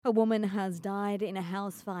A woman has died in a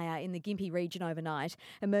house fire in the Gympie region overnight.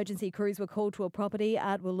 Emergency crews were called to a property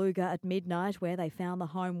at Waluga at midnight where they found the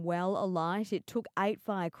home well alight. It took 8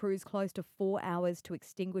 fire crews close to 4 hours to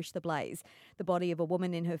extinguish the blaze. The body of a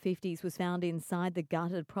woman in her 50s was found inside the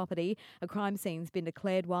gutted property. A crime scene's been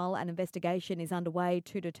declared while an investigation is underway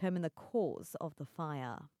to determine the cause of the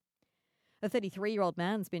fire. A 33-year-old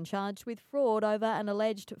man's been charged with fraud over an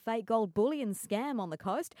alleged fake gold bullion scam on the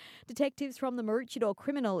coast. Detectives from the Maroochydore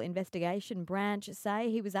Criminal Investigation Branch say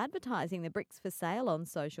he was advertising the bricks for sale on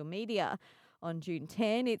social media. On June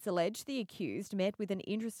 10, it's alleged the accused met with an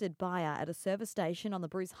interested buyer at a service station on the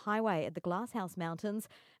Bruce Highway at the Glasshouse Mountains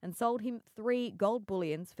and sold him 3 gold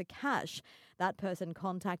bullions for cash. That person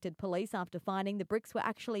contacted police after finding the bricks were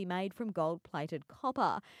actually made from gold-plated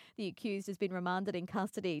copper. The accused has been remanded in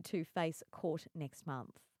custody to face court next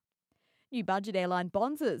month. New budget airline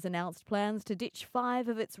Bonzes announced plans to ditch 5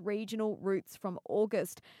 of its regional routes from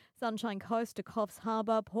August. Sunshine Coast to Coffs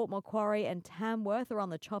Harbour, Port Macquarie and Tamworth are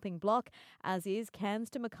on the chopping block, as is Cairns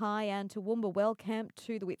to Mackay and Toowoomba Wellcamp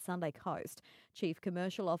to the Whitsunday coast. Chief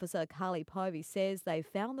Commercial Officer Carly Povey says they've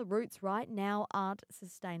found the routes right now aren't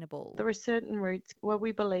sustainable. There are certain routes where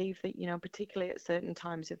we believe that, particularly at certain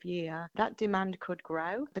times of year, that demand could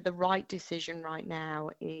grow. But the right decision right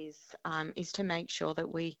now is to make sure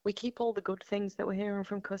that we keep all the good things that we're hearing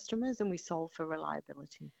from customers and we solve for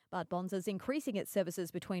reliability. But Bonza's increasing its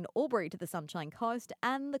services between Albury to the Sunshine Coast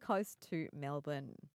and the coast to Melbourne.